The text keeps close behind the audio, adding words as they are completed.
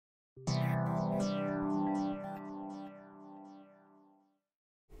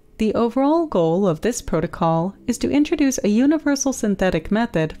The overall goal of this protocol is to introduce a universal synthetic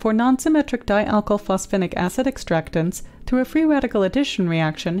method for nonsymmetric dialkylphosphinic acid extractants through a free radical addition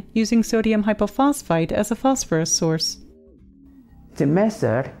reaction using sodium hypophosphite as a phosphorus source. The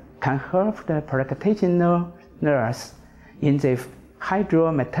method can help the practitioners in the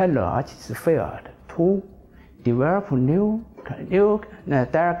hydrometallurgy field to develop new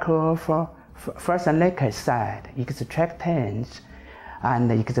dialkylphosphinic acid extractants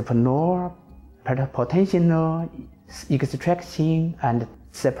and explore potential extraction and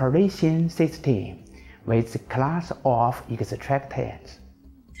separation system with the class of extractants.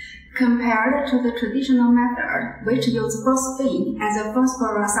 Compared to the traditional method, which uses phosphine as a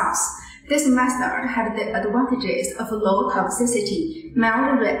phosphorus source, this method had the advantages of low toxicity,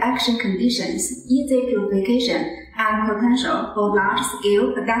 mild reaction conditions, easy purification, and potential for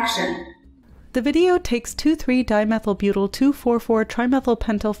large-scale production. The video takes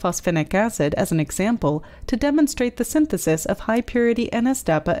 2,3-dimethylbutyl-2,4,4-trimethylpentyl phosphinic acid as an example to demonstrate the synthesis of high-purity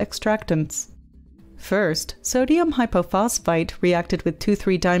N-S-DAPA extractants. First, sodium hypophosphite reacted with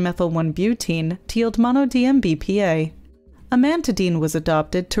 2,3-dimethyl-1-butene to yield mono-DMBPA. Amantadine was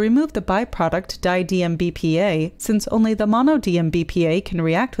adopted to remove the byproduct di-DMBPA, since only the mono-DMBPA can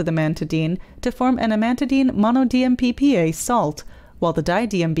react with amantadine to form an amantadine mono-DMBPA salt, while the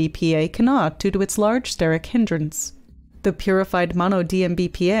di-DMBPA cannot due to its large steric hindrance. The purified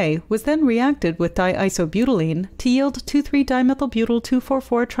mono-DMBPA was then reacted with diisobutylene to yield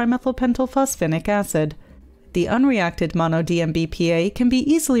 2,3-dimethylbutyl-2,4,4-trimethylpentyl phosphinic acid. The unreacted mono-DMBPA can be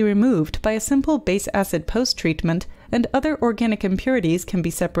easily removed by a simple base acid post-treatment, and other organic impurities can be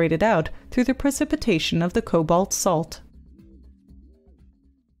separated out through the precipitation of the cobalt salt.